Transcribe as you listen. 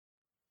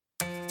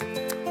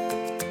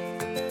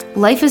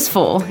Life is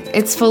full.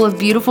 It's full of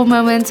beautiful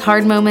moments,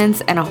 hard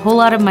moments, and a whole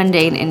lot of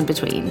mundane in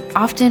between.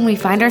 Often we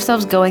find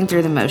ourselves going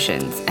through the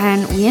motions,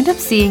 and we end up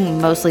seeing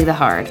mostly the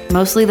hard,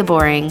 mostly the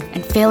boring,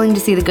 and failing to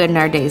see the good in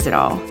our days at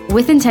all.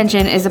 With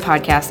Intention is a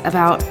podcast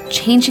about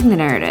changing the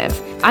narrative.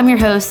 I'm your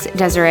host,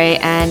 Desiree,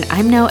 and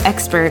I'm no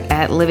expert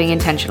at living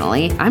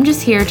intentionally. I'm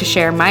just here to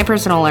share my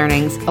personal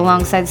learnings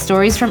alongside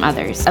stories from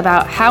others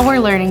about how we're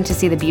learning to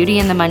see the beauty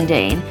in the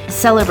mundane,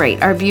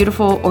 celebrate our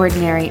beautiful,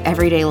 ordinary,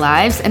 everyday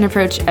lives, and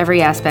approach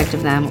every aspect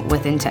of them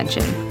with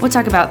intention. We'll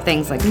talk about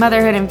things like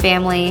motherhood and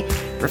family,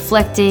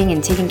 reflecting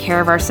and taking care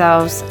of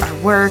ourselves, our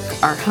work,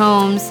 our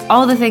homes,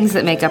 all the things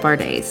that make up our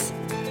days.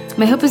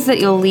 My hope is that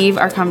you'll leave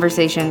our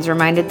conversations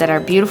reminded that our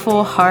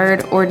beautiful,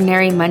 hard,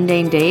 ordinary,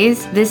 mundane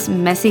days, this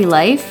messy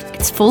life,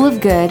 it's full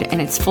of good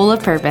and it's full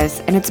of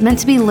purpose and it's meant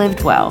to be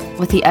lived well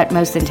with the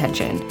utmost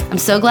intention. I'm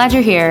so glad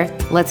you're here.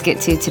 Let's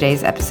get to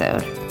today's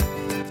episode.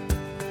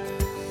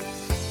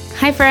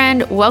 Hi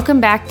friend,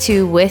 welcome back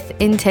to With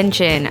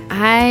Intention.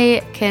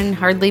 I can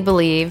hardly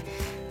believe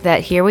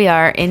that here we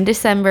are in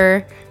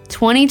December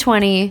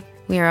 2020.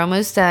 We are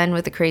almost done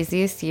with the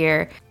craziest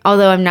year,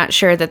 although I'm not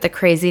sure that the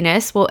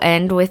craziness will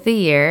end with the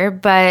year,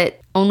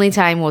 but only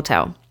time will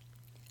tell.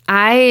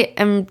 I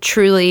am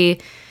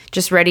truly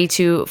just ready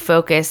to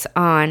focus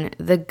on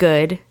the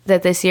good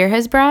that this year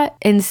has brought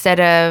instead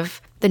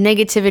of the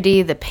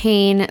negativity, the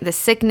pain, the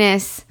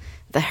sickness,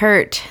 the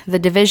hurt, the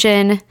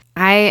division.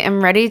 I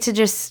am ready to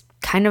just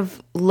kind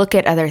of look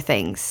at other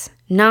things,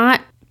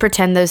 not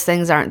pretend those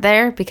things aren't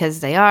there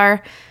because they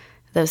are.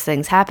 Those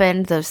things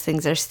happened. Those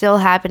things are still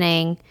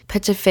happening.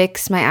 But to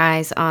fix my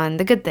eyes on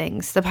the good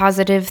things, the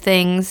positive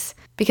things,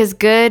 because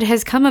good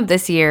has come of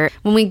this year.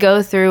 When we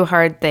go through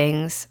hard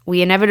things,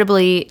 we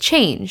inevitably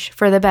change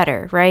for the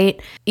better,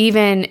 right?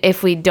 Even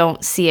if we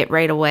don't see it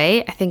right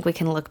away, I think we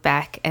can look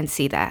back and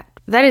see that.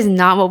 That is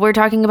not what we're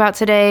talking about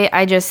today.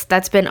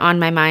 That's been on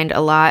my mind a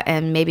lot,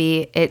 and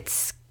maybe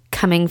it's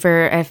coming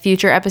for a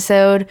future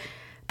episode.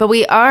 But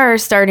we are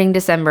starting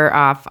December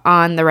off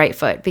on the right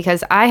foot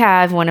because I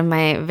have one of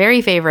my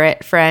very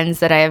favorite friends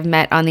that I have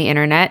met on the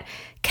internet,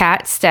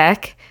 Kat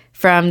Steck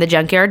from the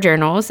Junkyard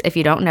Journals. If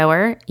you don't know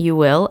her, you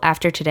will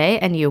after today,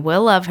 and you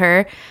will love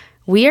her.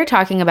 We are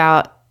talking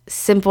about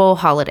simple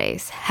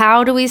holidays.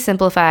 How do we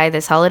simplify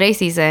this holiday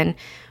season?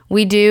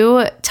 We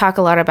do talk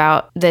a lot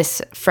about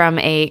this from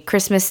a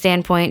Christmas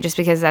standpoint, just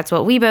because that's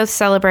what we both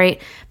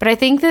celebrate. But I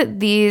think that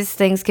these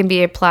things can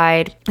be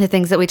applied, the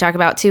things that we talk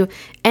about, to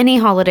any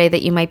holiday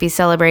that you might be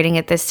celebrating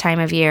at this time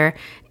of year.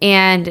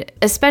 And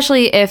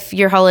especially if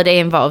your holiday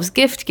involves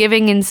gift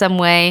giving in some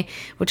way,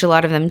 which a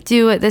lot of them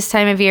do at this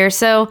time of year.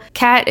 So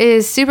Kat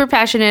is super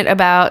passionate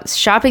about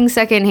shopping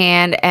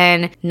secondhand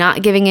and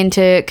not giving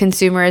into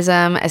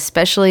consumerism,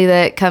 especially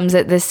that comes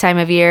at this time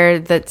of year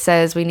that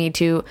says we need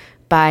to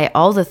buy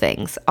all the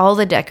things, all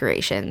the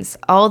decorations,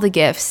 all the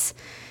gifts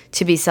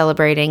to be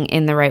celebrating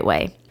in the right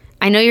way.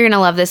 I know you're going to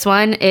love this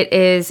one. It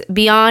is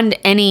beyond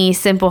any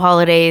simple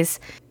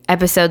holidays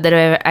episode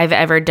that I've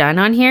ever done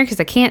on here, because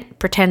I can't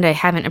pretend I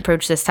haven't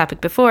approached this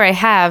topic before. I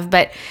have,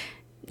 but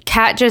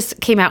Kat just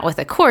came out with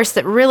a course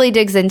that really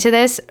digs into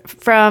this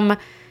from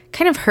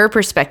kind of her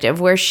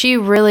perspective, where she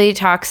really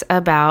talks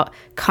about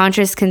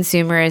conscious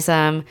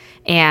consumerism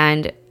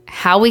and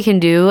how we can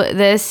do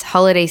this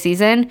holiday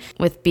season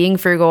with being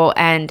frugal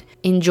and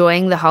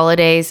enjoying the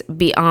holidays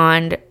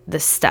beyond the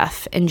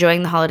stuff,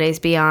 enjoying the holidays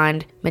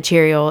beyond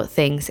material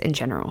things in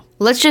general.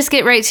 Let's just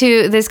get right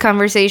to this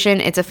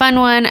conversation. It's a fun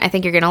one. I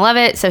think you're going to love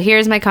it. So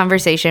here's my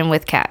conversation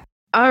with Kat.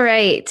 All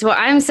right. Well,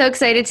 I'm so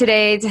excited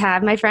today to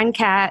have my friend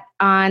Kat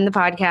on the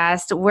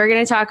podcast. We're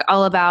going to talk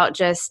all about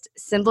just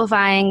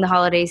simplifying the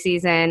holiday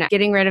season,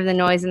 getting rid of the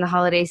noise in the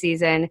holiday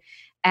season.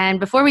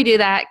 And before we do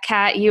that,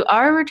 Kat, you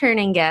are a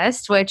returning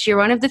guest, which you're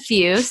one of the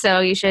few.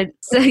 So you should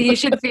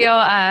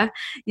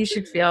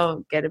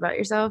feel good about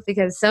yourself,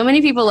 because so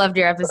many people loved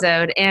your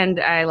episode,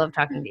 and I love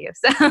talking to you.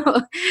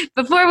 So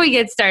before we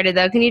get started,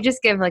 though, can you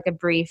just give like a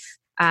brief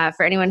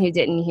for anyone who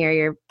didn't hear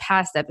your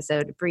past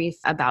episode, a brief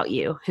about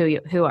you?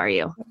 Who are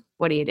you?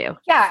 What do you do?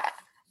 Yeah.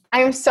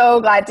 I'm so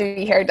glad to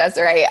be here,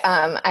 Desiree.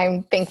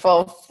 I'm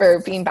thankful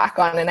for being back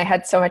on, and I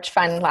had so much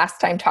fun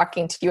last time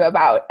talking to you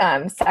about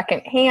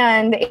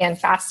secondhand and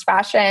fast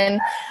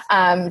fashion.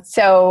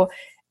 So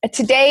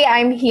today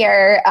I'm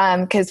here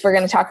because we're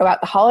going to talk about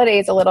the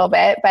holidays a little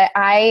bit, but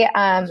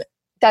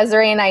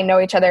Desiree and I know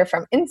each other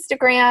from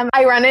Instagram.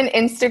 I run an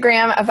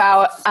Instagram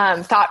about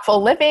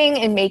thoughtful living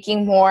and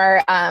making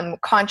more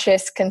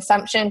conscious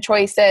consumption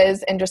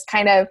choices, and just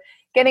kind of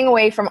getting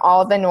away from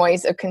all the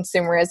noise of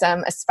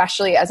consumerism.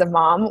 Especially as a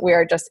mom,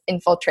 we're just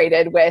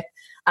infiltrated with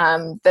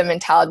the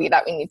mentality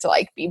that we need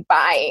to be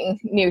buying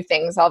new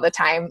things all the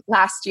time.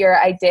 Last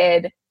year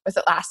was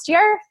it last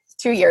year?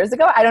 2 years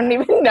ago? I don't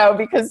even know,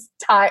 because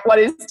what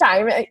is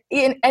time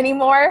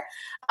anymore?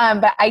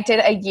 But I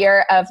did a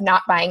year of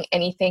not buying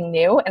anything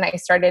new, and I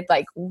started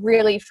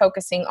really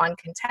focusing on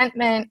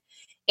contentment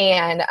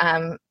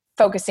and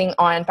focusing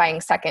on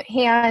buying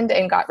secondhand,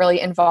 and got really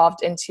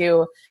involved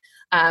into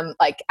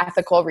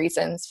ethical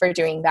reasons for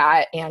doing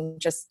that, and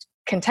just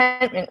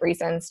contentment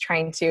reasons,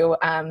 trying to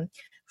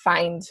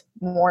find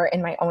more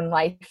in my own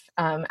life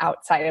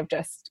outside of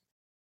just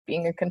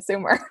being a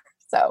consumer.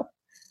 So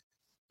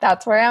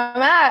that's where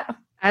I'm at.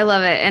 I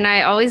love it. And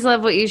I always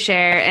love what you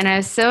share. And I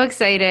was so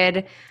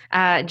excited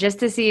just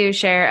to see you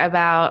share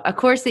about a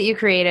course that you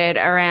created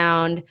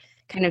around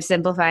kind of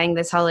simplifying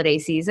this holiday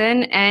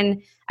season.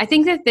 And I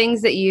think the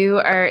things that you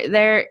are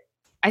there,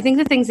 I think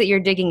the things that you're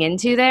digging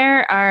into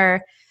there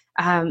are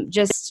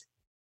just,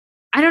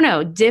 I don't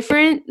know,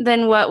 different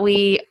than what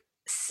we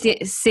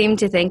seem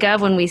to think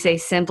of when we say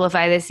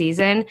simplify the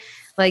season.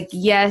 Like,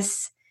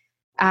 yes,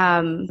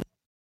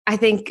 I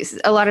think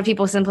a lot of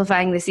people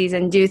simplifying the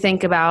season do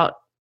think about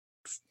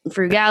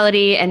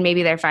frugality and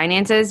maybe their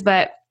finances,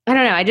 but I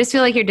don't know. I just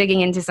feel like you're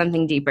digging into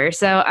something deeper.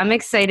 So I'm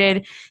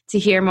excited to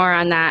hear more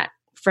on that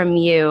from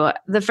you.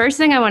 The first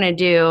thing I want to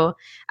do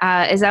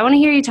is I want to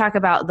hear you talk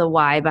about the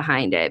why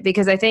behind it,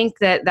 because I think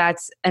that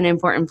that's an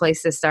important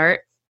place to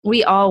start.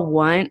 We all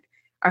want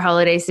our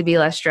holidays to be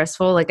less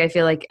stressful. Like, I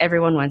feel like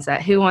everyone wants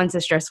that. Who wants a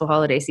stressful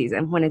holiday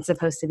season when it's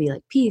supposed to be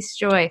like peace,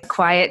 joy,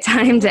 quiet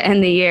time to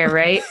end the year,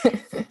 right?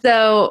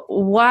 So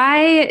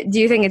why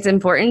do you think it's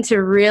important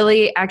to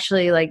really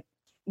actually like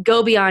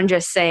go beyond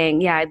just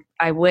saying, yeah,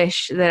 I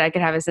wish that I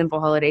could have a simple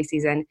holiday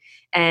season,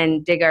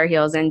 and dig our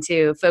heels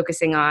into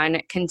focusing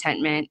on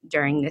contentment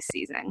during this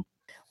season?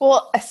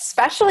 Well,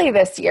 especially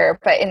this year,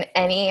 but in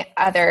any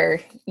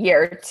other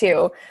year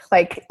too,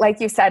 like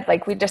you said,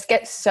 like we just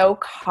get so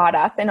caught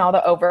up in all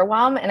the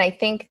overwhelm. And I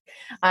think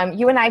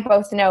you and I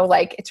both know,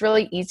 like, it's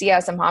really easy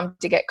as a mom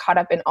to get caught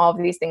up in all of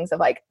these things of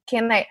like,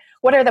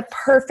 what are the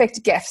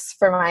perfect gifts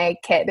for my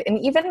kid? And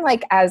even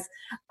like as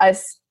a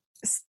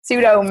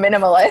pseudo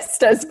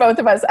minimalist, as both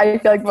of us, I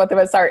feel like both of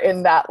us are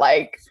in that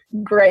like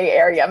gray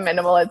area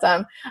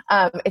minimalism.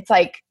 It's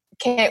like,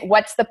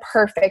 what's the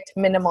perfect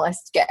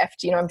minimalist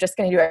gift? I'm just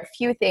going to do a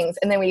few things.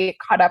 And then we get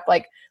caught up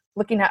like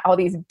looking at all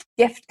these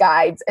gift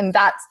guides, and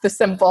that's the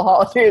simple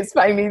holidays,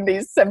 finding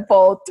these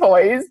simple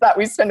toys that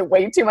we spend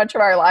way too much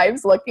of our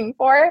lives looking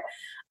for.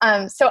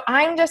 So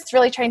I'm just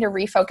really trying to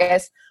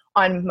refocus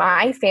on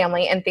my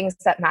family and things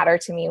that matter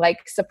to me,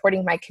 like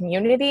supporting my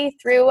community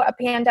through a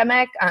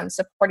pandemic,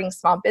 supporting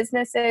small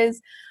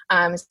businesses,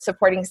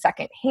 supporting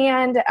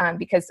secondhand,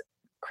 because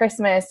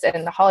Christmas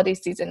and the holiday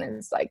season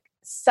is like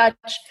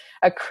such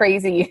a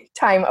crazy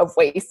time of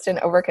waste and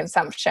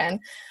overconsumption.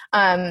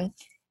 And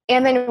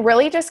then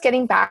really just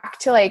getting back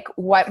to like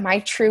what my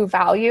true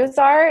values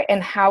are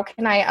and how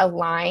can I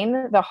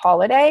align the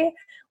holiday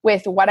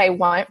with what I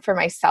want for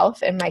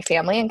myself and my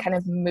family and kind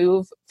of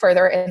move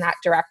further in that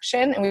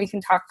direction. And we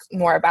can talk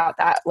more about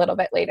that a little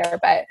bit later.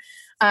 But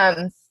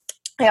I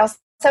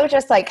also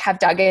just like have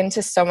dug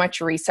into so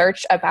much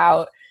research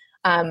about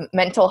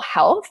mental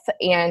health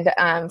and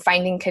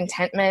finding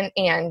contentment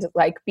and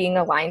like being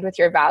aligned with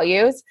your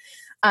values.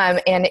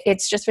 And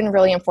it's just been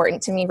really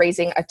important to me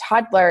raising a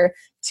toddler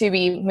to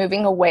be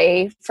moving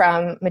away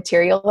from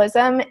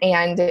materialism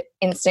and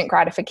instant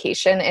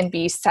gratification and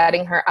be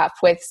setting her up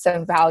with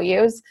some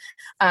values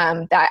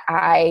that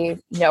I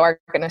know are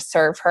going to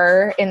serve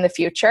her in the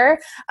future.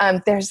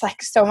 There's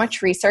like so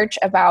much research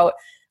about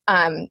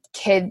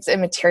kids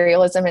and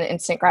materialism and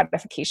instant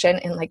gratification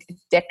and like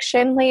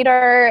addiction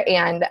later.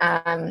 And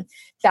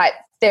that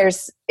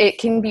it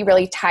can be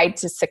really tied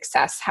to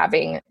success,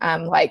 having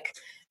like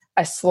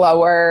a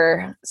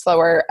slower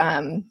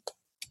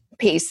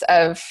pace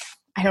of,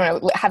 I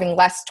don't know, having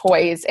less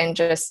toys and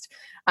just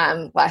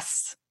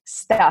less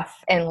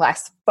stuff and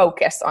less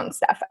focus on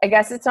stuff. I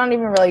guess it's not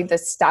even really the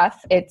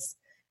stuff, it's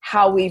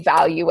how we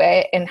value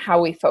it and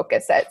how we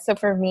focus it. So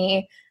for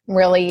me, I'm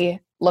really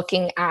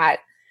looking at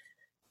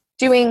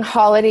doing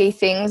holiday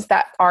things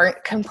that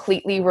aren't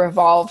completely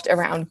revolved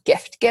around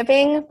gift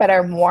giving, but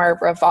are more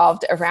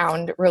revolved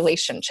around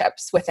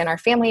relationships within our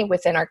family,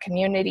 within our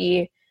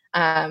community.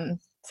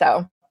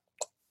 So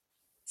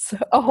it's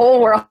a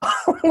whole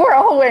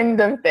whirlwind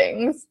of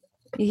things.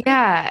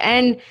 Yeah.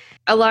 And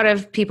a lot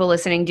of people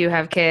listening do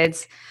have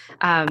kids.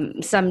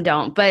 Some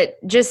don't. But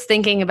just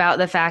thinking about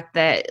the fact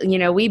that,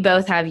 we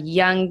both have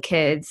young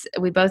kids,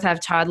 we both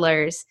have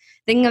toddlers,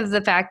 thinking of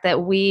the fact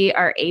that we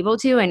are able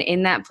to, and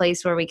in that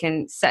place where we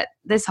can set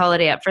this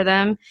holiday up for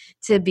them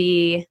to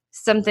be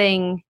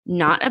something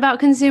not about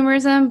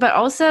consumerism. But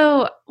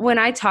also when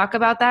I talk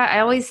about that, I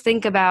always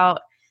think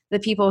about the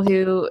people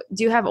who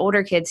do have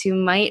older kids who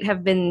might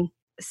have been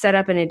set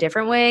up in a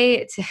different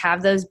way to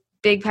have those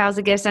big piles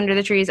of gifts under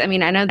the trees. I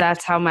mean, I know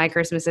that's how my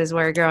Christmases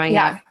were growing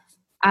up.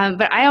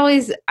 But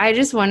I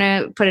just want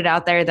to put it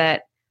out there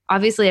that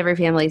obviously every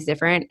family is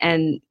different,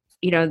 and,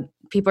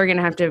 people are going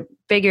to have to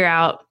figure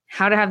out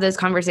how to have those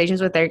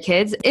conversations with their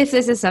kids if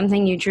this is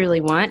something you truly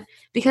want.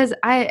 Because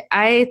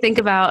I think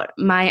about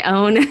my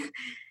own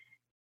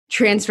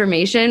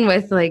transformation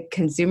with like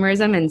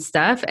consumerism and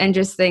stuff, and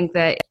just think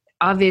that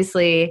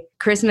obviously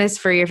Christmas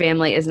for your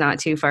family is not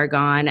too far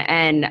gone.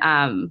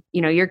 And,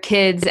 your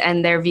kids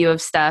and their view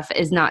of stuff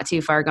is not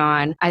too far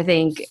gone. I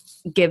think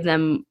give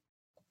them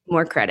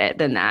more credit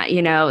than that.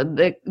 You know,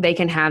 they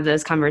can have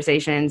those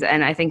conversations,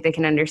 and I think they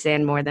can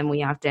understand more than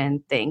we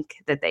often think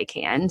that they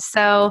can.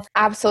 So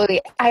absolutely.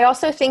 I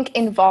also think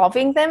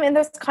involving them in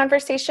those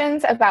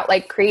conversations about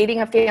like creating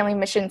a family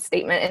mission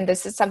statement, and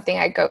this is something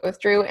I go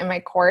through in my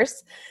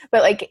course,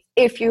 but like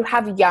if you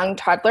have young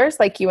toddlers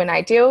like you and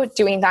I do,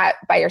 doing that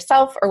by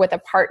yourself or with a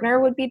partner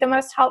would be the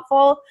most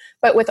helpful.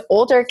 But with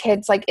older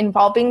kids, like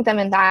involving them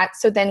in that.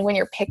 So then when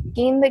you're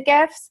picking the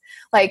gifts,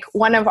 like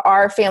one of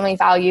our family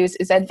values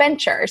is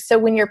adventure. So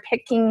when you're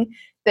picking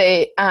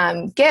the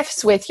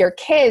gifts with your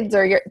kids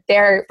or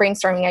they're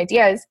brainstorming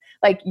ideas,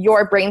 like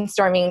you're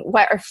brainstorming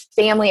what are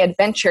family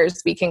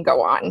adventures we can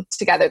go on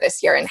together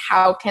this year, and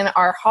how can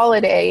our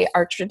holiday,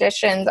 our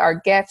traditions, our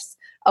gifts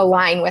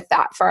align with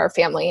that for our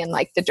family and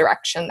like the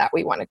direction that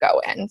we want to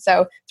go in.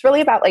 So it's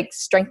really about like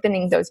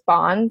strengthening those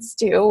bonds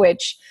too,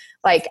 which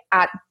like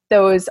at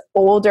those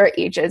older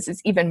ages is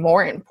even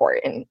more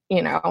important,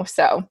 you know?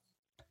 So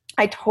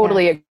I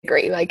totally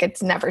agree. Like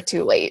it's never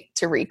too late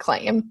to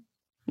reclaim.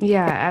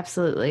 Yeah,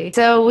 absolutely.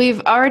 So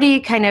we've already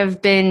kind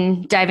of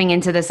been diving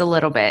into this a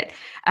little bit,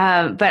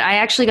 but I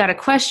actually got a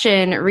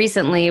question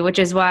recently, which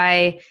is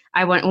why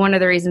one of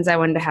the reasons I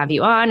wanted to have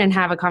you on and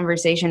have a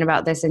conversation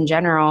about this in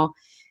general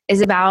is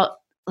about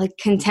like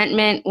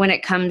contentment when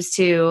it comes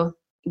to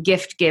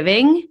gift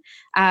giving,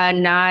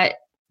 not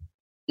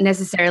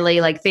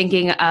necessarily like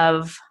thinking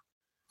of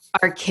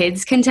our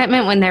kids'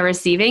 contentment when they're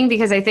receiving,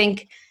 because I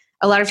think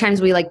a lot of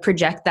times we like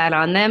project that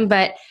on them.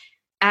 But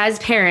as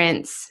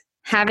parents,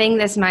 having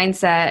this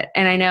mindset,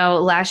 and I know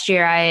last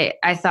year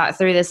I thought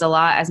through this a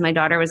lot as my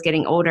daughter was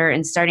getting older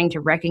and starting to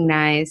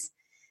recognize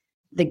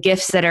the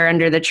gifts that are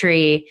under the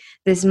tree,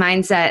 this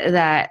mindset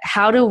that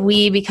how do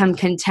we become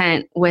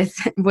content with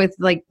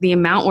like the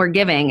amount we're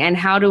giving, and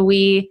how do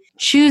we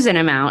choose an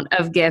amount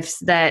of gifts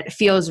that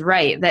feels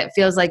right, that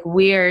feels like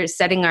we're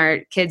setting our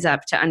kids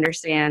up to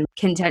understand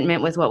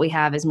contentment with what we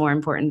have is more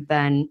important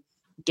than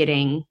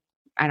getting,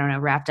 I don't know,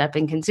 wrapped up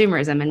in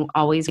consumerism and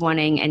always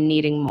wanting and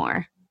needing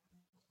more.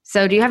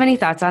 So do you have any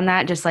thoughts on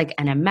that? Just like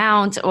an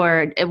amount,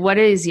 or what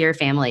does your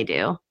family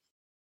do?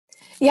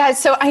 Yeah,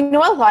 so I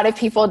know a lot of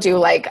people do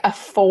like a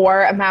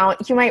 4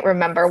 amount. You might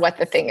remember what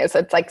the thing is.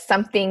 It's like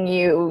something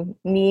you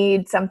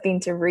need, something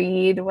to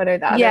read. What are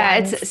the other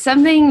ones? It's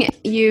something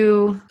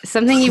you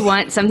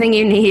want, something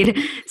you need,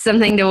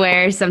 something to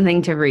wear,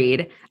 something to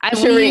read.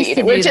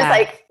 Which is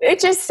like,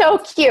 it's just so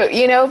cute,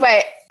 you know,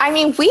 but I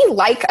mean, we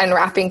like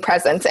unwrapping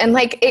presents, and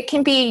like it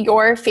can be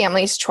your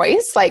family's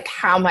choice, like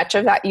how much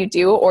of that you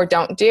do or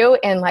don't do,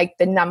 and like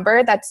the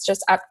number, that's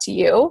just up to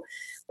you.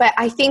 But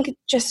I think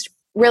just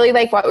really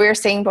like what we were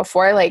saying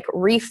before, like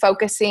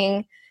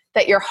refocusing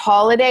that your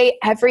holiday,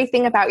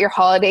 everything about your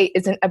holiday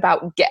isn't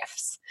about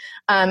gifts.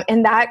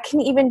 And that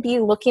can even be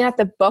looking at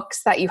the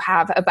books that you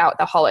have about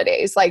the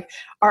holidays. Like,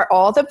 are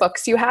all the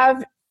books you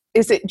have,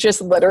 is it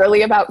just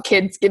literally about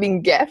kids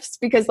getting gifts?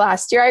 Because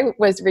last year I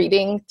was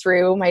reading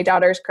through my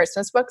daughter's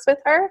Christmas books with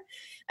her,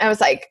 and I was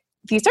like,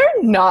 these are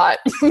not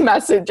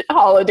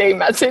holiday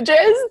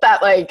messages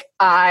that like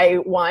I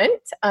want,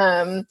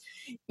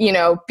 you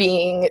know,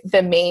 being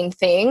the main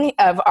thing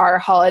of our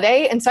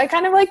holiday. And so I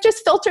kind of like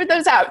just filtered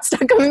those out,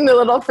 stuck them in the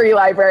little free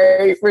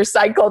library,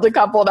 recycled a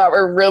couple that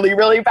were really,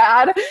 really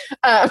bad.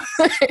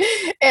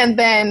 And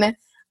then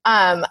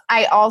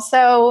I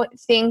also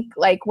think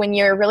like when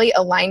you're really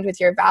aligned with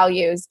your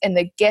values and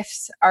the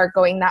gifts are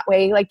going that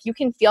way, like you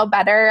can feel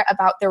better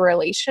about the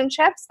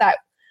relationships that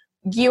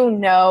you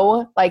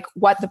know, like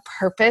what the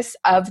purpose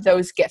of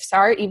those gifts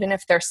are, even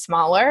if they're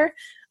smaller.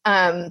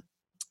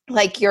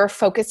 Like you're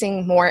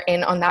focusing more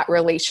in on that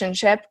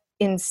relationship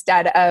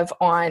instead of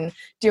on,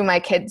 do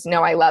my kids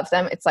know I love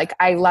them? It's like,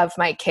 I love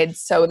my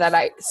kids so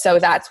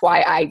that's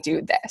why I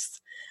do this.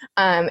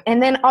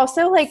 And then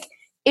also like,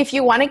 if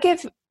you want to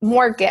give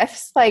more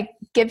gifts, like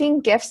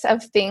giving gifts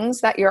of things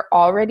that you're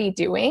already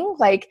doing,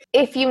 like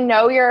if you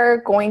know you're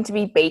going to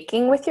be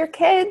baking with your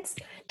kids,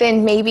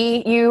 then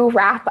maybe you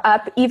wrap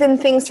up even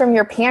things from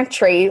your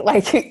pantry,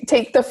 like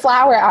take the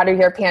flour out of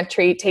your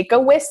pantry, take a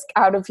whisk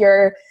out of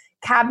your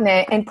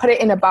cabinet and put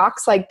it in a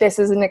box. Like, this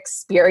is an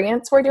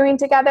experience we're doing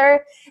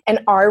together, and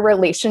our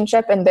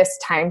relationship and this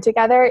time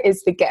together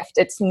is the gift.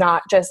 It's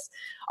not just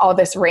all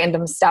this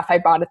random stuff I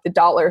bought at the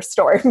dollar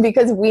store,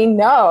 because we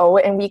know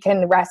and we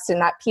can rest in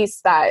that peace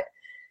that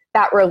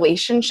that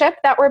relationship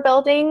that we're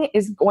building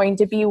is going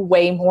to be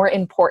way more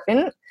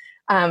important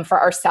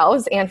for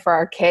ourselves and for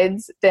our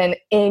kids than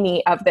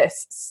any of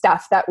this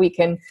stuff that we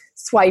can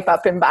swipe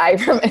up and buy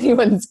from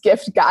anyone's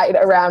gift guide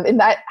around. And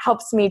that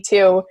helps me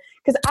too,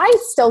 because I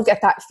still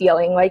get that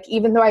feeling, like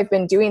even though I've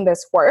been doing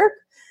this work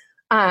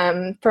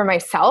for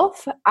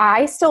myself,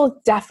 I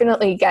still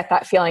definitely get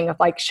that feeling of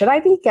like, should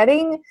I be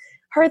getting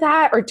her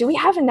that? Or do we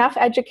have enough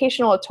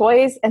educational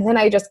toys? And then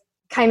I just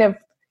kind of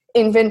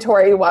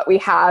inventory what we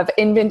have,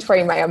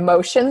 inventory my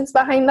emotions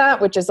behind that,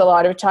 which is a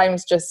lot of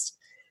times just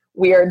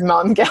weird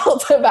mom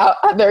guilt about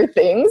other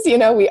things. You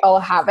know, we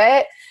all have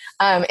it.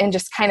 And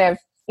just kind of,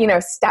 you know,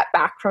 step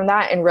back from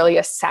that and really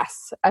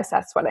assess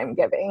what I'm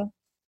giving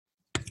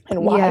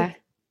and why.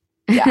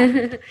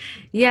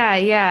 Yeah.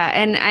 Yeah.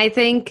 And I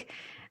think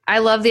I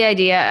love the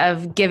idea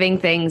of giving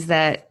things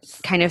that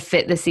kind of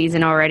fit the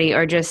season already,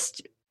 or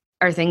just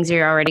are things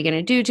you're already going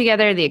to do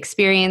together, the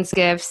experience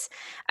gifts.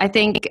 I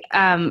think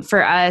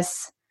for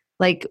us,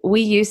 like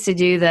we used to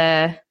do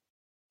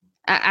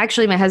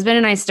actually my husband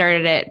and I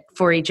started it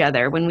for each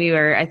other when we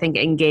were, I think,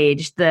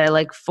 engaged, the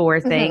like four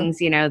things,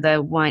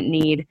 the want,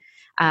 need,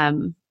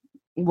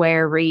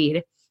 wear,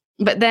 read.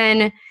 But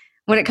then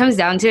when it comes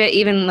down to it,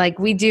 even like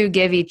we do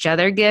give each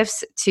other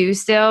gifts too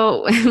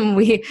still.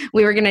 we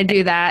were going to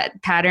do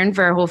that pattern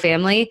for our whole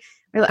family.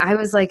 I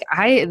was like,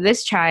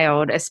 this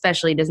child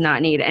especially does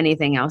not need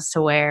anything else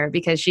to wear,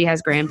 because she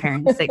has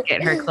grandparents that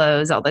get her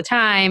clothes all the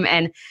time.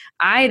 And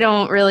I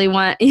don't really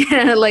want,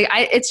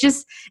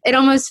 it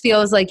almost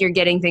feels like you're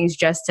getting things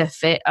just to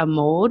fit a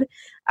mold.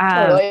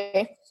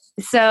 Totally.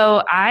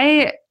 So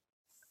I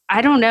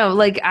don't know,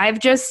 like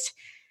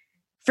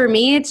for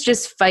me, it's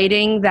just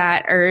fighting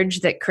that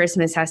urge that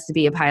Christmas has to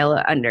be a pile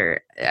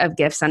of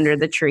gifts under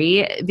the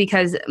tree,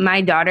 because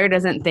my daughter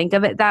doesn't think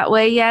of it that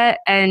way yet.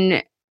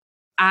 And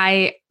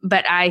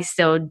but I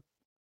still,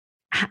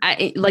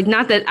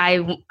 not that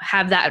I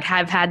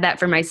have had that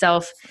for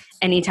myself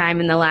anytime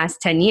in the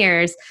last 10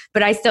 years,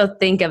 but I still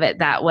think of it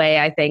that way,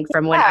 I think,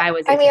 from when I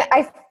was a kid.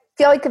 I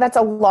feel like that's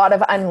a lot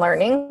of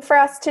unlearning for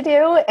us to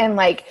do. And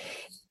like,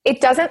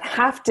 it doesn't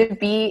have to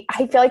be,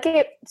 I feel like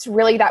it's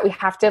really that we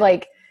have to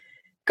like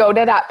go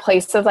to that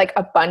place of like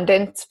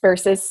abundance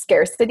versus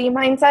scarcity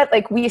mindset.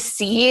 Like we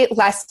see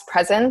less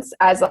presents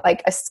as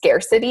like a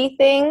scarcity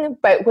thing,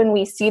 but when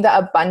we see the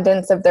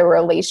abundance of the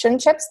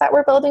relationships that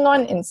we're building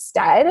on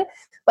instead,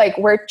 like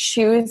we're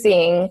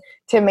choosing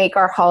to make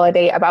our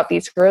holiday about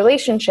these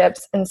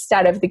relationships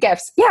instead of the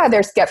gifts. Yeah,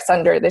 there's gifts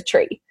under the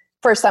tree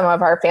for some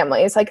of our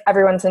families. Like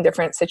everyone's in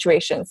different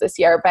situations this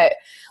year, but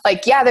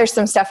like, yeah, there's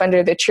some stuff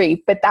under the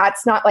tree, but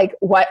that's not like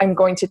what I'm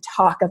going to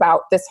talk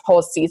about this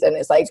whole season,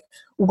 is like,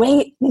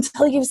 wait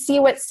until you see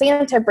what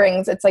Santa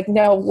brings. It's like,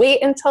 no,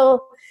 wait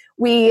until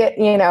we,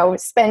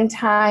 spend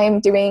time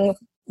doing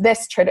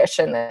this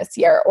tradition this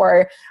year,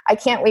 or I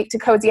can't wait to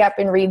cozy up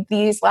and read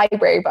these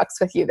library books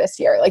with you this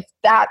year. Like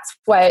that's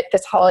what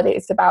this holiday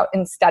is about,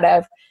 instead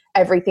of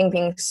everything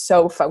being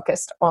so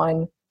focused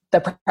on the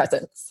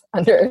presents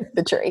under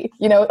the tree,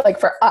 like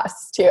for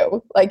us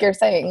too, like you're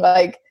saying,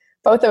 like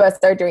both of us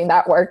are doing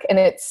that work and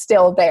it's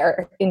still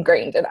there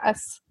ingrained in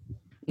us.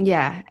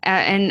 Yeah.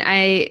 And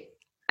I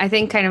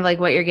think kind of like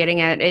what you're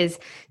getting at is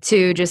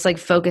to just like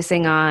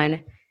focusing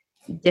on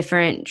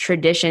different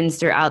traditions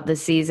throughout the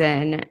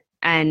season.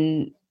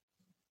 And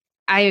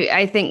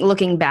I think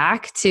looking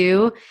back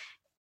to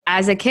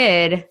as a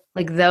kid,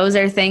 like those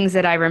are things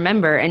that I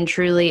remember and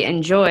truly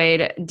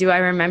enjoyed. Do I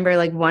remember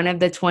like one of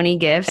the 20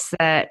 gifts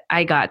that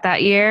I got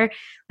that year?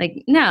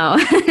 Like, no.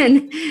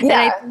 and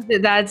I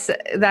think that's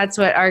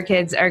what our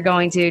kids are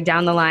going to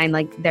down the line.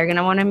 Like they're going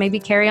to want to maybe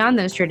carry on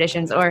those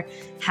traditions or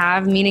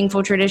have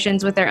meaningful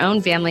traditions with their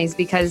own families,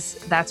 because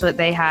that's what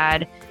they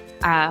had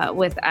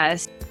with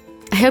us.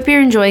 I hope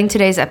you're enjoying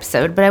today's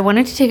episode, but I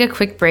wanted to take a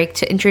quick break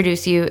to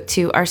introduce you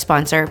to our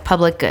sponsor,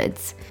 Public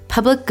Goods.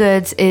 Public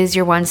Goods is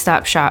your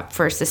one-stop shop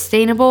for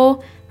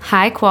sustainable,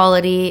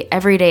 high-quality,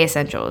 everyday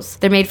essentials.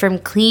 They're made from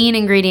clean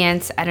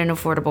ingredients at an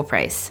affordable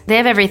price. They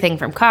have everything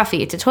from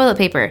coffee to toilet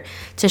paper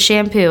to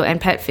shampoo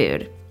and pet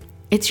food.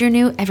 It's your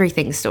new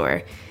everything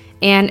store,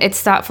 and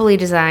it's thoughtfully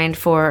designed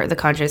for the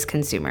conscious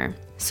consumer.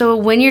 So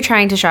when you're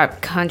trying to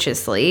shop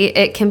consciously,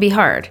 it can be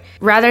hard.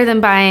 Rather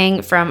than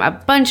buying from a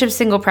bunch of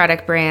single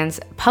product brands,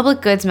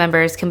 Public Goods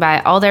members can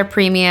buy all their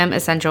premium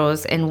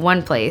essentials in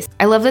one place.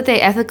 I love that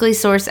they ethically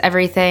source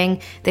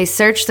everything. They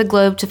search the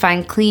globe to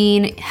find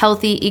clean,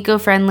 healthy,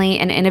 eco-friendly,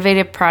 and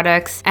innovative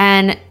products.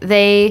 And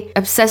they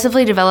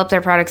obsessively develop their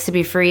products to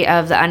be free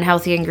of the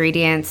unhealthy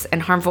ingredients and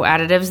harmful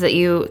additives that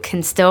you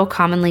can still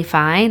commonly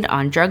find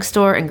on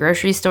drugstore and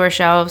grocery store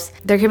shelves.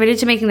 They're committed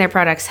to making their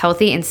products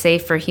healthy and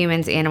safe for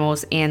humans,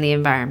 animals, and the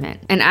environment.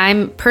 And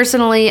I'm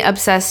personally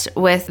obsessed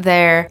with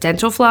their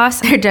dental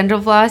floss. Their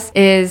dental floss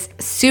is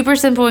super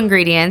simple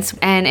ingredients,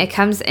 and it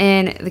comes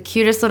in the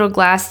cutest little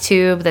glass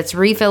tube that's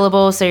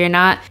refillable, so you're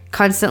not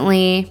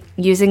constantly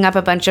using up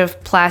a bunch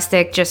of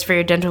plastic just for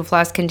your dental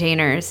floss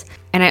containers.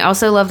 And I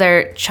also love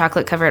their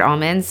chocolate covered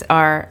almonds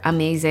are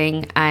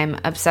amazing. I'm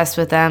obsessed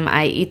with them.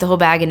 I eat the whole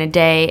bag in a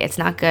day. It's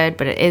not good,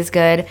 but it is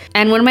good.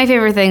 And one of my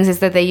favorite things is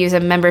that they use a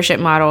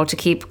membership model to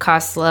keep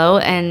costs low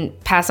and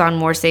pass on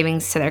more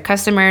savings to their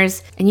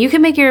customers. And you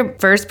can make your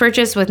first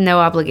purchase with no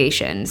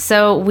obligation.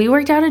 So we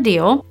worked out a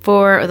deal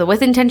for the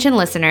With Intention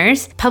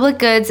listeners. Public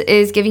Goods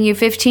is giving you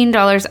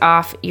 $15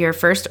 off your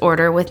first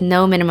order with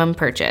no minimum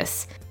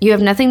purchase. You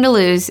have nothing to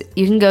lose.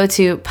 You can go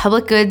to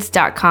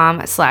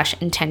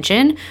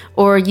publicgoods.com/intention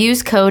or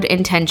use code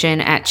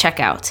intention at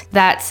checkout.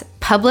 That's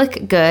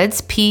Public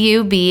Goods,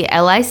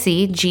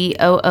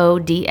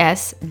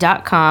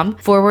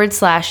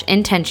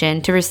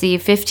 publicgoods.com/intention to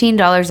receive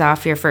 $15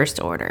 off your first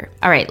order.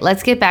 All right,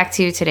 let's get back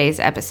to today's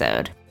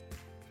episode.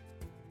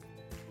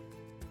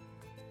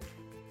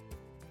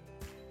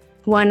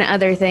 One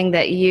other thing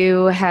that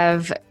you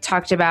have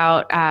talked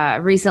about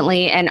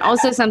recently, and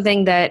also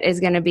something that is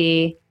going to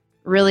be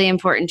really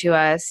important to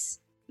us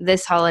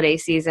this holiday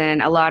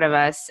season, a lot of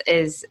us,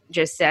 is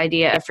just the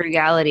idea of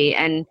frugality.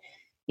 And,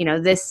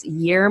 this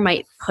year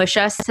might push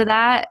us to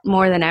that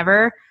more than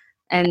ever.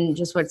 And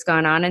just what's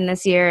gone on in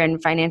this year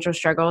and financial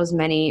struggles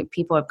many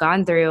people have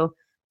gone through.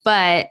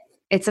 But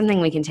it's something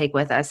we can take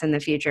with us in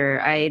the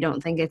future. I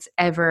don't think it's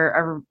ever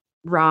a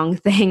wrong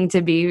thing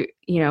to be,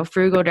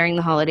 frugal during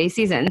the holiday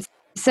seasons.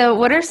 So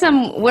what are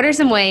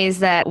some ways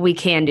that we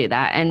can do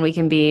that and we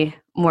can be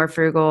more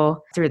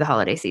frugal through the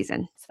holiday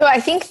season? So I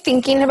think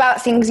thinking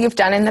about things you've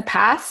done in the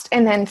past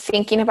and then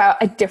thinking about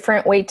a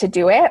different way to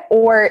do it,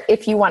 or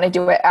if you want to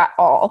do it at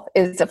all,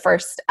 is the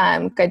first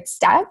good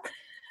step.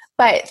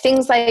 But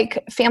things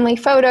like family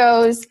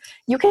photos,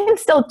 you can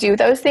still do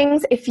those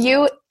things if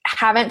you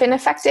haven't been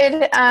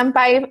affected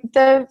by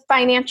the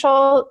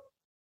financial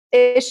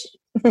issue.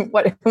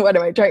 What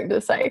am I trying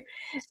to say?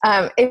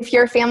 If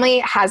your family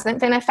hasn't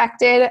been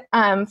affected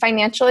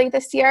financially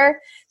this year,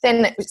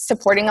 then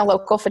supporting a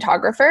local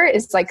photographer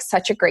is like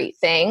such a great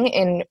thing.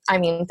 And I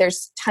mean,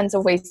 there's tons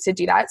of ways to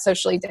do that,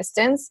 socially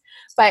distance,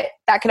 but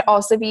that could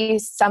also be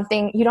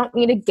something you don't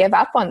need to give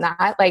up on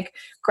that. Like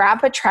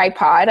grab a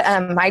tripod.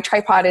 My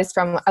tripod is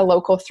from a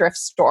local thrift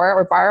store,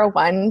 or borrow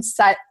one,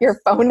 set your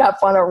phone up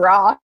on a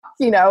rock,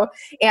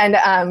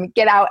 and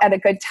get out at a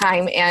good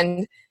time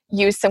and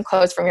use some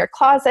clothes from your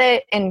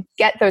closet and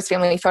get those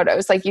family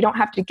photos. Like you don't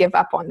have to give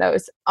up on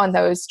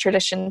those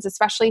traditions,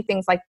 especially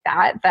things like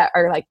that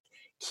are like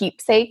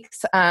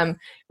keepsakes,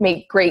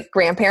 make great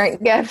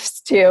grandparent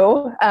gifts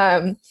too.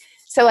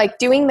 So like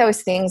doing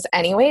those things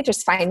anyway,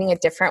 just finding a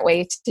different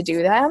way to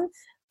do them.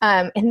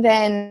 And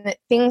then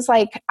things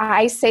like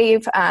I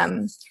save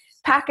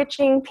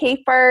packaging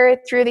paper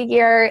through the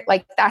year.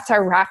 Like that's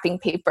our wrapping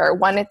paper.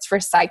 One, it's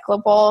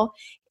recyclable.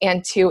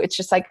 And two, it's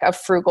just like a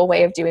frugal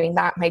way of doing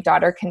that. My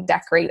daughter can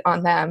decorate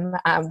on them.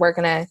 We're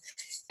going to,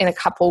 in a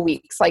couple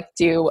weeks, like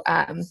do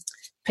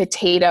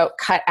potato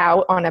cut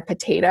out on a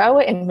potato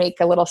and make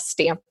a little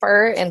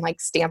stamper and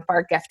like stamp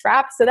our gift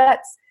wrap. So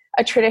that's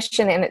a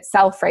tradition in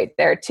itself right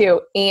there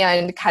too.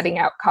 And cutting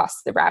out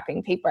costs the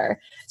wrapping paper.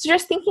 So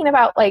just thinking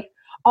about like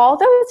all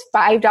those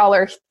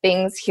 $5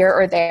 things here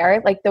or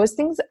there, like those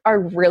things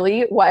are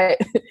really what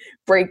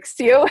breaks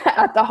you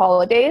at the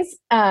holidays.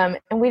 And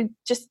we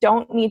just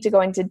don't need to go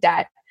into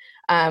debt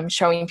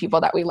showing people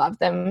that we love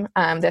them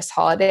this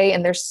holiday.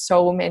 And there's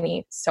so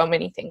many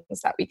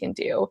things that we can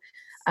do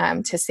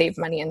to save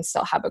money and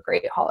still have a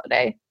great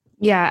holiday.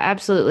 Yeah,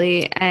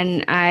 absolutely.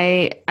 And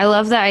I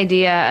love the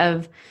idea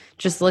of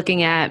just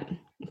looking at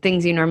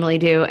things you normally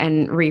do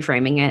and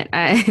reframing it.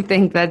 I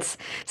think that's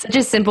such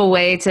a simple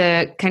way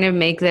to kind of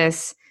make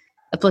this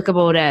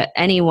applicable to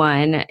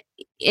anyone,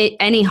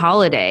 any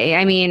holiday.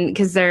 I mean,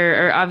 because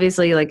there are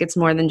obviously like it's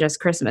more than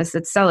just Christmas.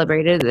 It's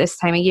celebrated this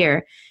time of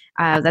year.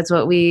 That's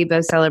what we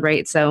both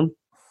celebrate. So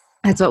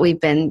that's what we've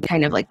been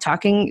kind of like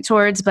talking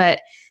towards.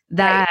 But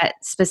that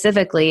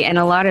specifically, and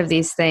a lot of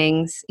these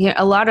things,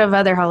 a lot of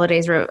other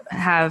holidays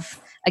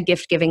have a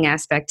gift giving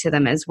aspect to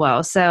them as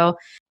well. So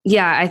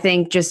yeah, I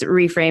think just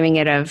reframing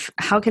it of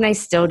how can I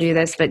still do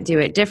this, but do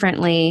it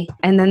differently?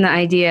 And then the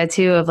idea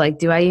too of like,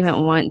 do I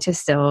even want to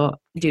still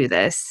do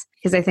this?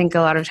 Because I think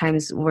a lot of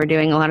times we're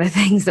doing a lot of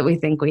things that we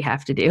think we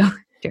have to do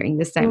during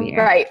this time of year.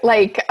 Right.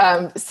 Like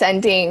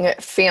sending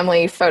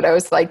family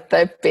photos, like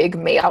the big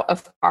mail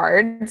of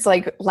cards.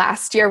 Like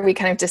last year we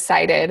kind of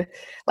decided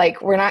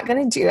like, we're not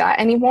going to do that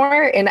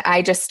anymore. And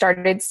I just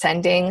started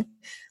sending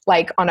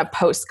like on a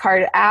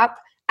postcard app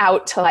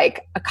out to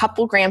like a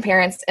couple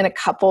grandparents and a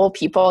couple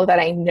people that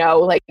I know,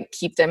 like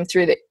keep them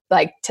through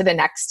to the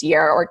next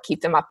year or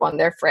keep them up on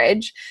their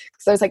fridge.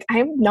 So I was like,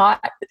 I'm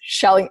not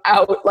shelling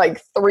out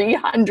like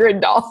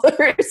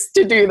 $300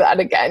 to do that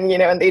again,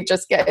 and they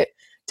just get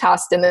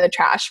tossed in the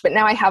trash. But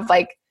now I have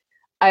like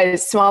a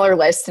smaller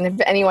list. And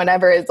if anyone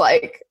ever is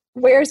like,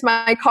 where's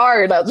my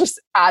card? I'll just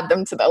add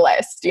them to the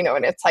list,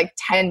 and it's like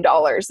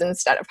 $10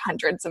 instead of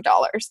hundreds of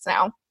dollars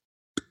now.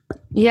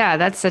 Yeah,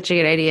 that's such a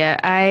good idea.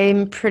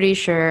 I'm pretty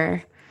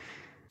sure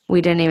we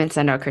didn't even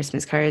send out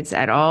Christmas cards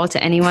at all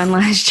to anyone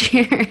last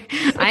year.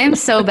 I am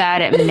so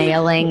bad at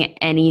mailing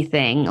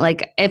anything.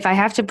 Like if I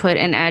have to put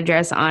an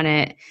address on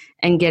it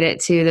and get it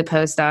to the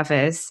post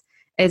office,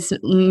 it's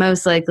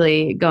most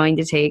likely going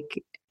to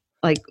take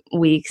like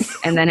weeks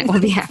and then it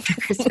will be after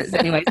Christmas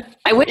anyway.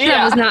 I wish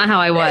that was not how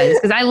I was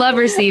because I love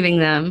receiving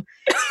them.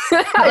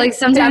 But like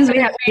sometimes we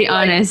have to be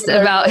honest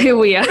about who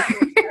we are.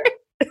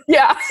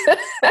 Yeah.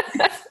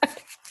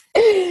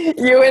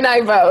 You and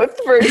I both,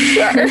 for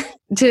sure.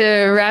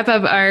 To wrap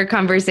up our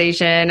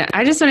conversation,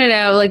 I just want to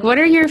know, like, what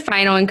are your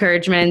final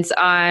encouragements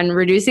on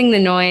reducing the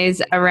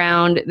noise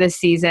around this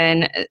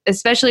season,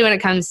 especially when it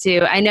comes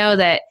to, I know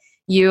that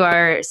you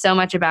are so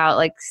much about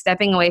like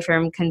stepping away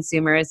from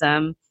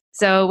consumerism.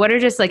 So what are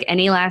just like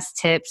any last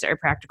tips or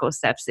practical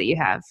steps that you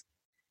have?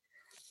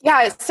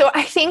 Yeah, so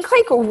I think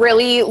like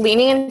really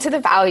leaning into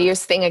the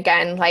values thing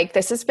again, like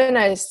this has been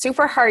a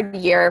super hard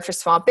year for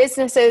small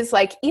businesses.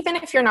 Like, even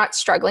if you're not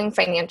struggling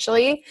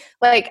financially,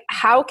 like,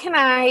 how can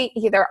I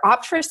either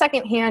opt for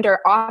secondhand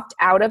or opt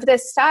out of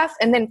this stuff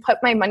and then put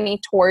my money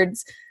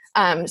towards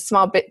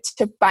small bit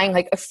to buying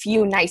like a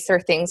few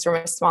nicer things from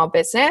a small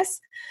business,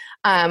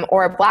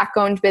 or a Black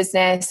owned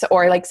business,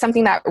 or like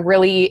something that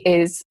really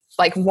is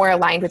like more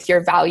aligned with your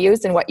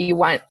values and what you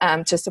want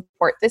to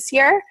support this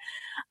year.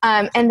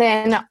 And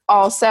then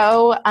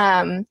also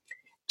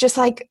just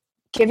like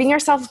giving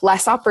yourself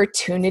less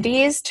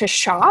opportunities to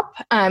shop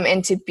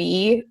and to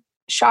be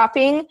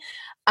shopping.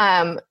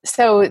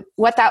 So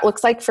what that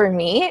looks like for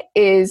me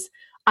is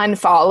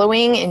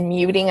unfollowing and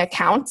muting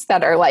accounts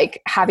that are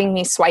like having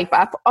me swipe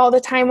up all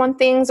the time on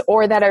things,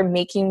 or that are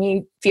making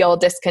me feel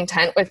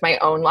discontent with my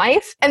own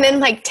life. And then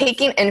like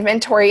taking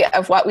inventory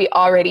of what we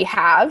already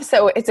have.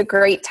 So it's a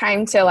great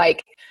time to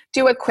like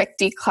do a quick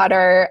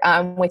declutter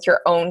with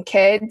your own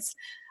kids.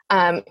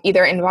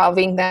 Either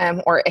involving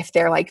them, or if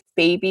they're like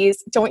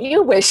babies. Don't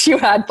you wish you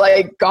had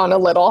like gone a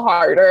little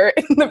harder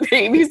in the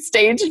baby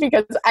stage?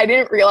 Because I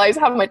didn't realize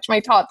how much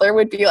my toddler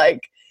would be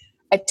like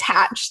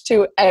attached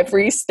to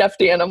every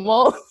stuffed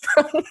animal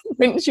from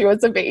when she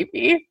was a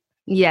baby.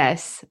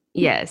 Yes.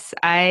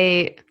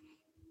 The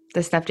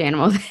stuffed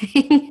animal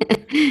thing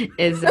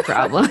is a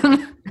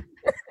problem.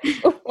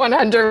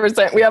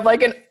 100%. We have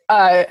like an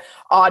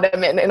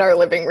ottoman in our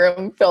living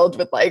room filled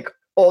with like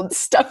old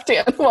stuffed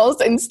animals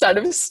instead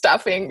of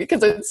stuffing,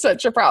 because it's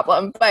such a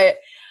problem. But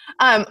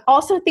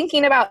also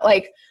thinking about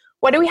like,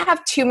 what do we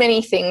have too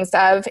many things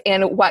of,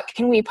 and what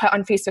can we put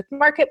on Facebook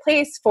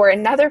Marketplace for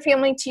another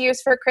family to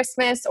use for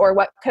Christmas, or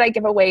what could I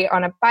give away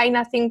on a Buy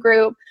Nothing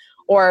group,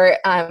 or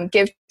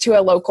give to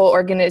a local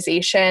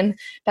organization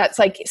that's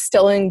like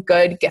still in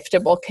good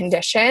giftable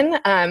condition.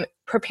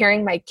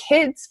 Preparing my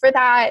kids for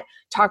that,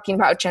 talking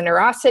about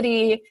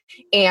generosity,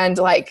 and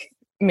like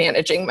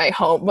managing my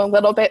home a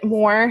little bit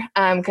more,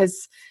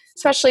 because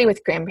especially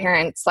with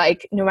grandparents,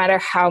 like no matter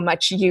how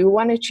much you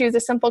want to choose a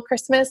simple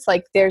Christmas,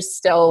 like there's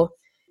still,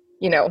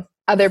 you know,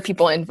 other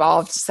people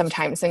involved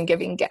sometimes in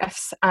giving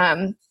gifts.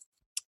 And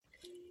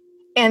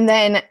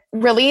then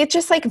really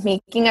just like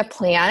making a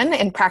plan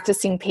and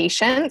practicing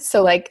patience.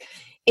 So like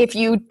if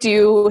you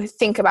do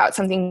think about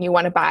something you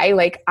want to buy,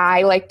 like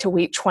I like to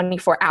wait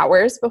 24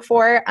 hours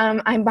before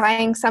I'm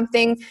buying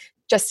something,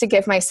 just to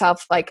give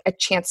myself like a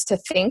chance to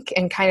think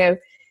and kind of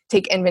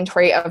take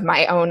inventory of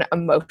my own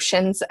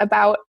emotions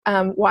about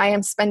why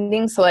I'm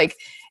spending. So like,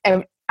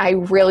 am I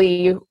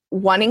really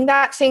wanting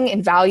that thing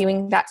and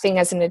valuing that thing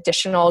as an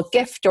additional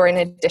gift or an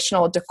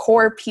additional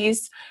decor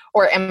piece?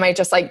 Or am I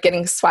just like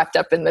getting swept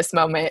up in this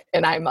moment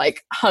and I'm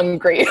like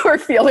hungry or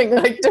feeling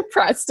like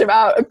depressed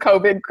about a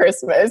COVID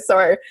Christmas,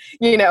 or,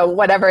 you know,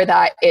 whatever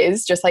that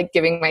is, just like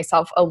giving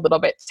myself a little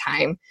bit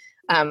time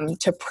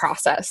to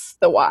process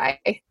the why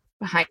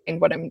behind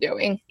what I'm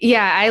doing.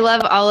 Yeah, I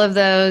love all of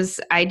those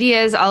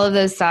ideas, all of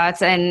those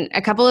thoughts, and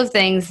a couple of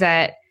things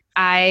that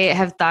I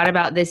have thought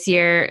about this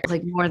year,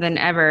 like more than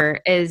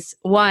ever, is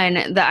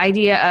one, the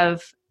idea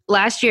of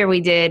last year we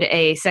did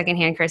a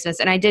secondhand Christmas,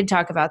 and I did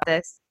talk about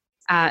this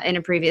in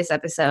a previous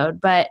episode,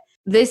 but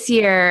this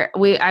year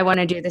I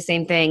want to do the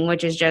same thing,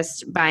 which is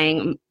just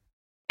buying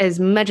as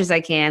much as I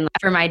can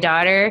for my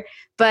daughter.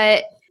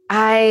 But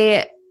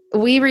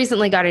we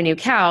recently got a new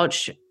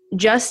couch,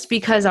 just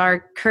because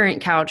our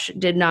current couch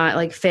did not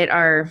like fit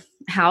our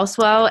house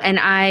well. And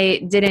I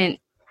didn't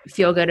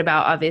feel good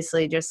about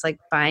obviously just like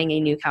buying a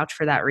new couch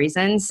for that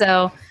reason.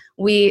 So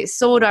we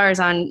sold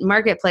ours on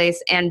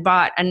Marketplace and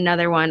bought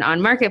another one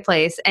on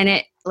Marketplace, and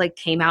it like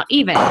came out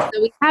even.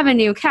 So we have a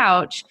new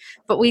couch,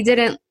 but we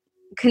didn't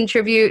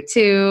contribute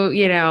to,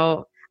 you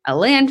know, a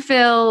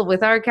landfill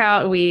with our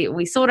couch.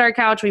 We sold our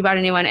couch, we bought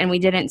a new one, and we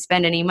didn't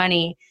spend any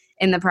money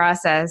in the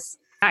process.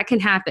 That can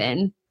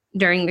happen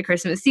during the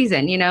Christmas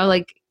season. You know,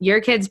 like your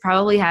kids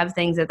probably have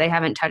things that they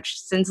haven't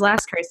touched since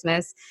last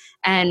Christmas,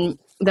 and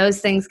those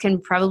things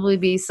can probably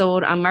be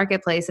sold on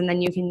Marketplace, and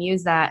then you can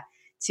use that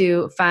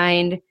to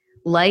find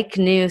like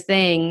new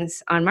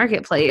things on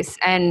Marketplace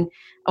and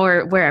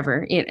or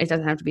wherever. You know, it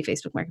doesn't have to be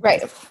Facebook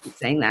Marketplace. Right. I'm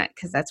saying that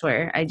because that's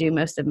where I do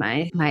most of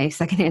my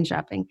secondhand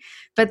shopping.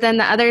 But then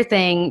the other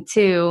thing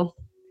too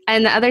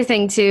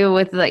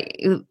with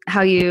like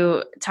how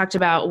you talked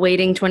about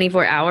waiting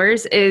 24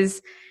 hours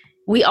is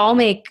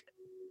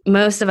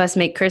most of us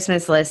make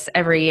Christmas lists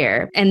every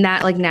year, and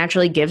that like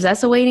naturally gives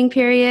us a waiting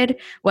period,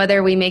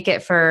 whether we make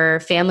it for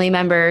family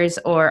members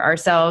or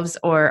ourselves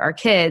or our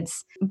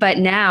kids. But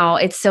now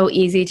it's so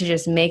easy to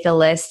just make a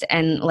list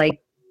and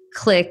like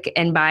click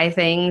and buy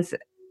things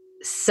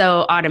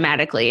so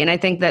automatically. And I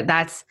think that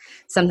that's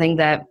something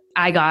that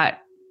I got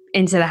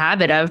into the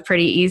habit of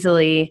pretty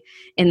easily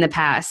in the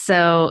past.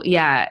 So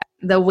yeah,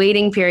 the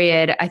waiting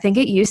period, I think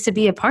it used to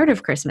be a part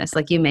of Christmas.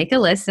 Like you make a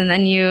list and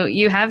then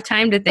you have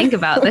time to think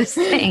about those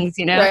things,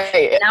 you know?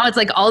 Right. Now it's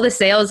like all the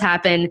sales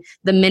happen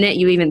the minute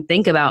you even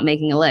think about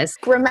making a list.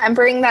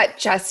 Remembering that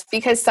just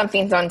because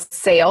something's on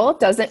sale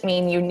doesn't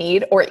mean you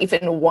need or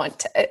even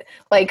want it.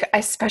 Like,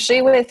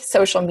 especially with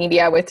social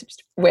media, with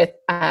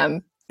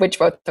which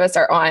both of us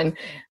are on,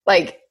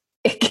 like,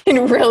 it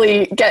can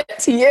really get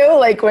to you,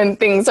 like when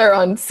things are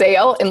on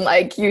sale and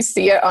like you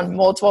see it on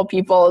multiple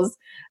people's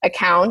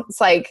accounts,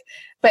 like,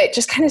 but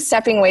just kind of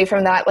stepping away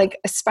from that, like,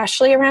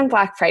 especially around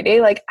Black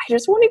Friday, like, I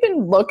just won't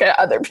even look at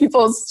other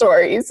people's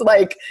stories,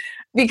 like,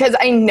 because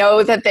I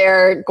know that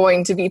they're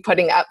going to be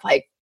putting up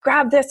like,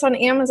 grab this on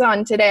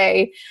Amazon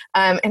today.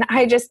 And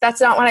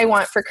that's not what I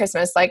want for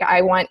Christmas. Like,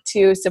 I want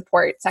to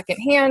support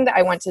secondhand.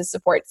 I want to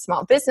support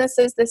small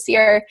businesses this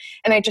year.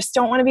 And I just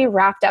don't want to be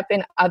wrapped up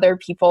in other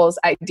people's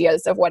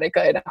ideas of what a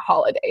good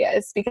holiday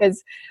is.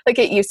 Because like,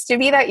 it used to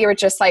be that you were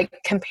just like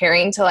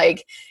comparing to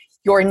like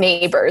your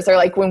neighbors, or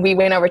like when we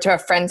went over to a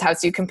friend's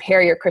house, you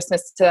compare your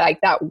Christmas to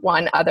like that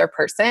one other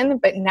person.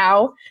 But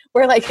now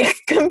we're like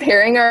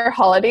comparing our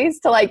holidays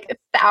to like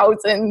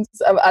thousands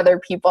of other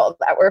people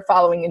that we're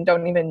following and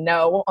don't even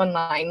know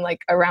online,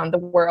 like around the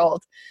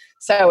world.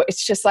 So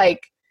it's just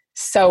like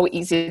so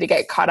easy to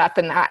get caught up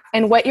in that.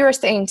 And what you were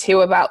saying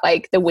too about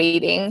like the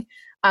waiting,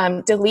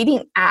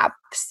 deleting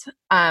apps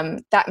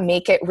that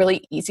make it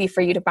really easy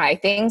for you to buy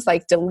things,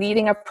 like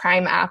deleting a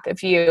Prime app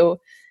if you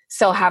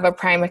still have a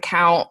Prime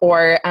account,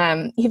 or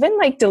even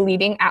like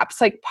deleting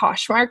apps like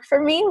Poshmark for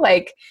me,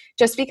 like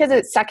just because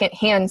it's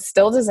secondhand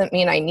still doesn't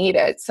mean I need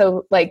it.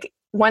 So like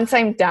once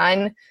I'm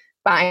done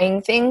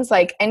buying things,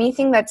 like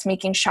anything that's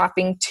making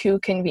shopping too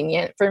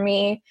convenient for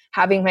me,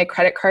 having my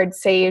credit card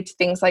saved,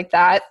 things like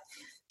that,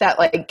 that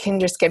like can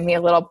just give me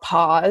a little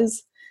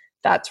pause,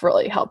 that's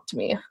really helped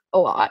me a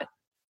lot.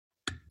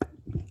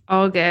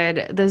 All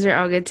good. Those are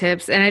all good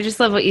tips. And I just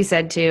love what you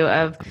said too,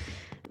 of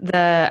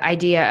the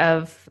idea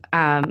of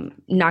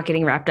not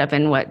getting wrapped up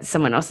in what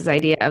someone else's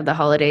idea of the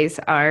holidays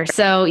are.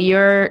 So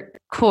your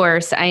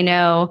course, I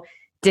know,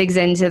 digs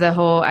into the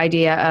whole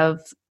idea of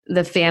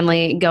the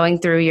family, going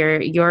through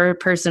your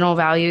personal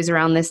values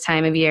around this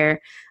time of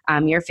year,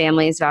 your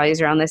family's values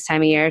around this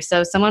time of year.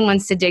 So if someone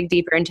wants to dig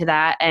deeper into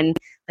that and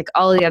like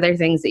all the other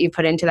things that you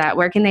put into that,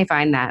 where can they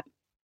find that?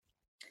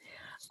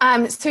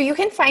 So you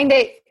can find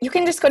it, you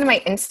can just go to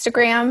my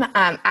Instagram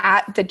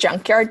at the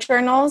Junkyard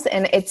Journals,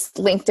 and it's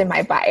linked in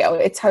my bio.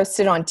 It's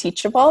hosted on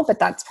Teachable, but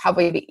that's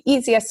probably the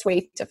easiest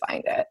way to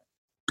find it.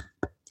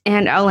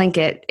 And I'll link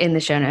it in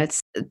the show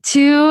notes.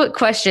 2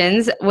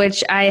 questions,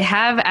 which I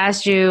have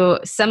asked you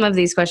some of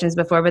these questions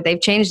before, but they've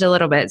changed a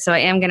little bit. So I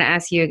am going to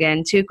ask you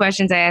again. 2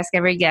 questions I ask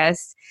every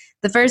guest.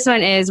 The first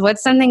one is,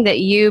 what's something that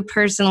you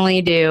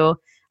personally do,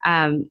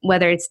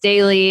 whether it's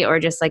daily or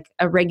just like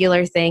a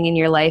regular thing in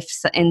your life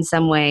in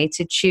some way,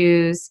 to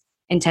choose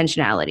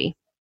intentionality?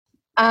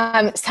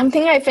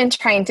 Something I've been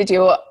trying to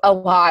do a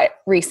lot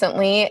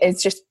recently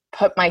is just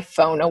put my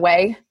phone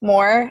away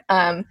more.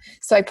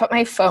 So I put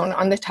my phone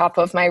on the top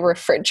of my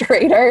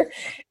refrigerator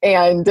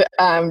and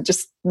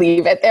just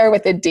leave it there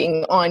with a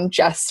ding on,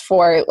 just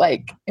for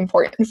like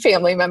important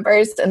family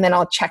members. And then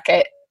I'll check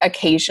it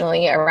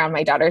occasionally around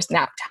my daughter's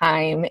nap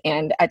time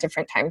and at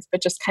different times,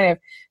 but just kind of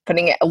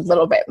putting it a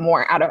little bit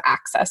more out of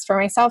access for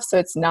myself, so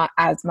it's not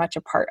as much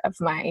a part of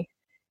my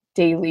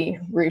daily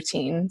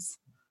routines.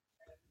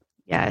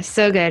 Yeah,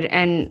 so good.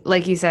 And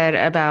like you said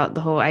about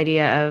the whole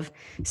idea of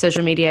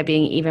social media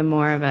being even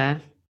more of a,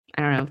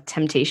 I don't know,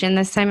 temptation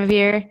this time of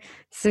year,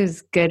 this is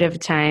as good of a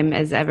time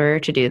as ever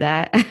to do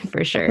that,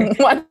 for sure.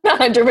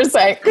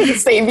 100%. Could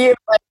save you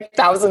like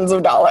thousands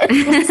of dollars.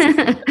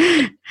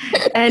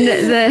 And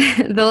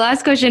the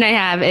last question I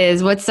have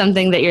is, what's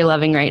something that you're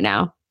loving right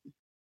now?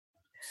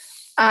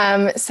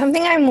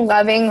 Something I'm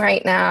loving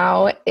right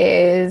now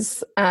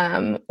is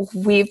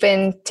we've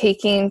been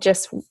taking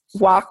just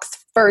walks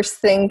first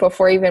thing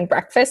before even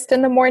breakfast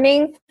in the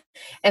morning.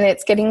 And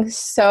it's getting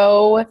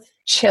so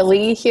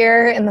chilly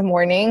here in the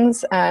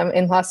mornings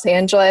in Los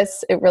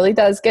Angeles. It really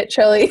does get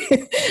chilly.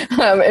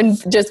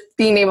 And just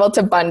being able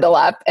to bundle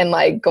up and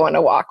like go on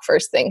a walk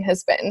first thing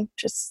has been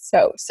just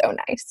so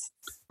nice.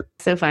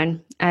 So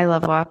fun. I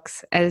love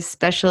walks,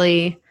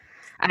 especially,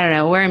 I don't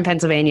know, we're in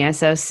Pennsylvania,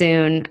 so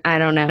soon, I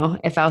don't know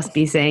if I'll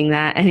be saying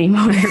that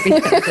anymore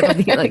because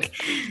it'll be like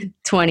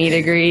 20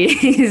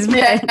 degrees. But,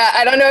 yeah,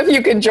 I don't know if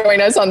you could join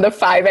us on the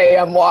 5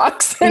 a.m.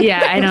 walks.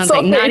 Yeah, I don't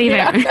think,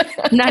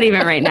 not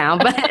even right now,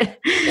 but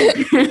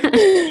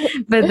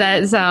but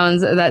that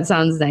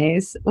sounds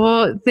nice.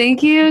 Well,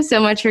 thank you so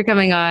much for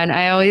coming on.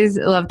 I always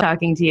love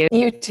talking to you.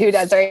 You too,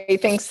 Desiree.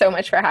 Thanks so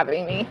much for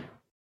having me.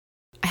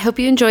 I hope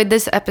you enjoyed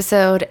this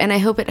episode, and I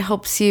hope it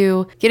helps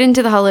you get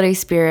into the holiday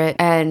spirit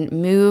and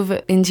move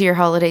into your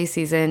holiday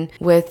season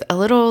with a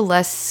little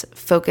less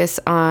focus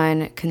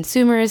on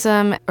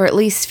consumerism, or at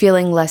least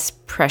feeling less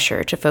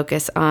pressure to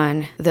focus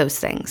on those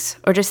things,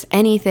 or just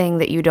anything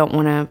that you don't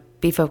want to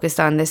be focused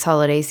on this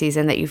holiday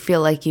season that you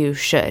feel like you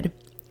should.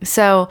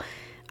 So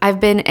I've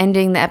been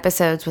ending the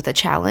episodes with a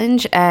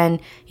challenge,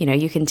 and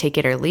you can take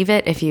it or leave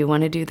it if you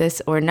want to do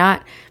this or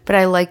not, but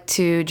I like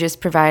to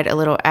just provide a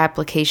little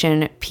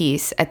application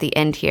piece at the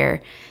end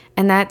here.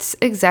 And that's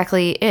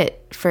exactly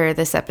it for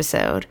this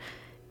episode.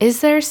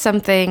 Is there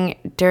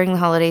something during the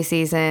holiday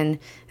season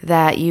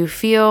that you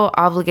feel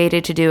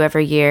obligated to do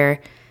every year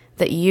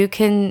that you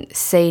can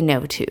say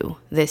no to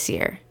this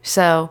year?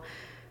 So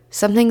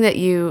something that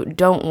you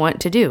don't want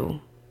to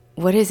do.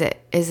 What is it?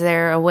 Is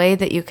there a way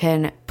that you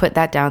can put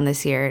that down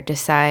this year?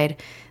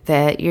 Decide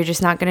that you're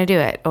just not going to do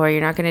it, or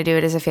you're not going to do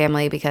it as a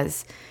family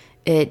because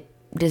it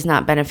does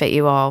not benefit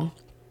you all.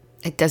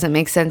 It doesn't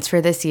make sense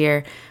for this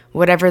year,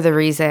 whatever the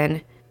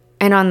reason.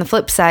 And on the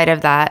flip side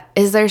of that,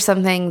 is there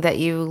something that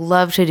you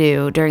love to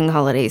do during the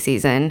holiday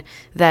season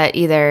that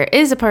either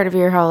is a part of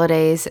your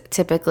holidays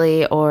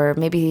typically, or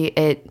maybe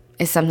it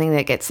is something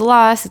that gets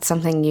lost, it's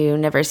something you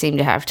never seem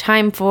to have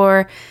time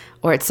for,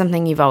 or it's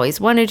something you've always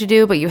wanted to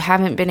do, but you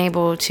haven't been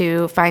able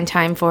to find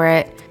time for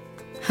it?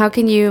 How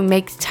can you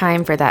make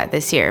time for that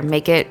this year?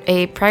 Make it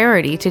a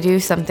priority to do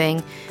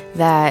something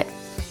that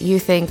you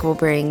think will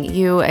bring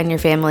you and your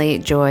family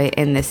joy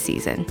in this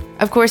season.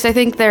 Of course, I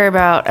think there are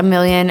about 1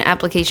 million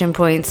application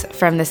points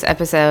from this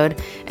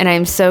episode, and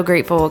I'm so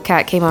grateful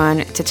Kat came on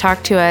to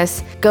talk to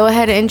us. Go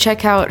ahead and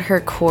check out her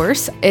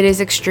course. It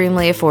is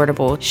extremely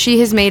affordable.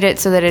 She has made it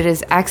so that it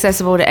is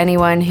accessible to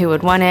anyone who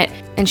would want it,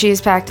 and she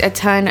has packed a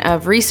ton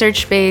of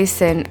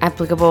research-based and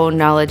applicable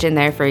knowledge in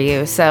there for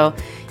you. So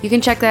you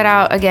can check that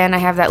out. Again, I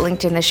have that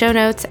linked in the show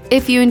notes.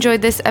 If you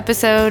enjoyed this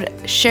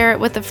episode, share it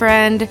with a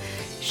friend.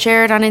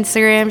 Share it on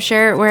Instagram,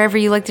 share it wherever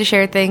you like to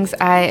share things.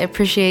 I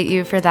appreciate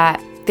you for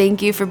that.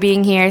 Thank you for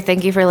being here.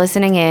 Thank you for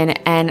listening in,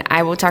 and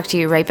I will talk to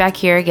you right back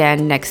here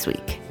again next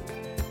week.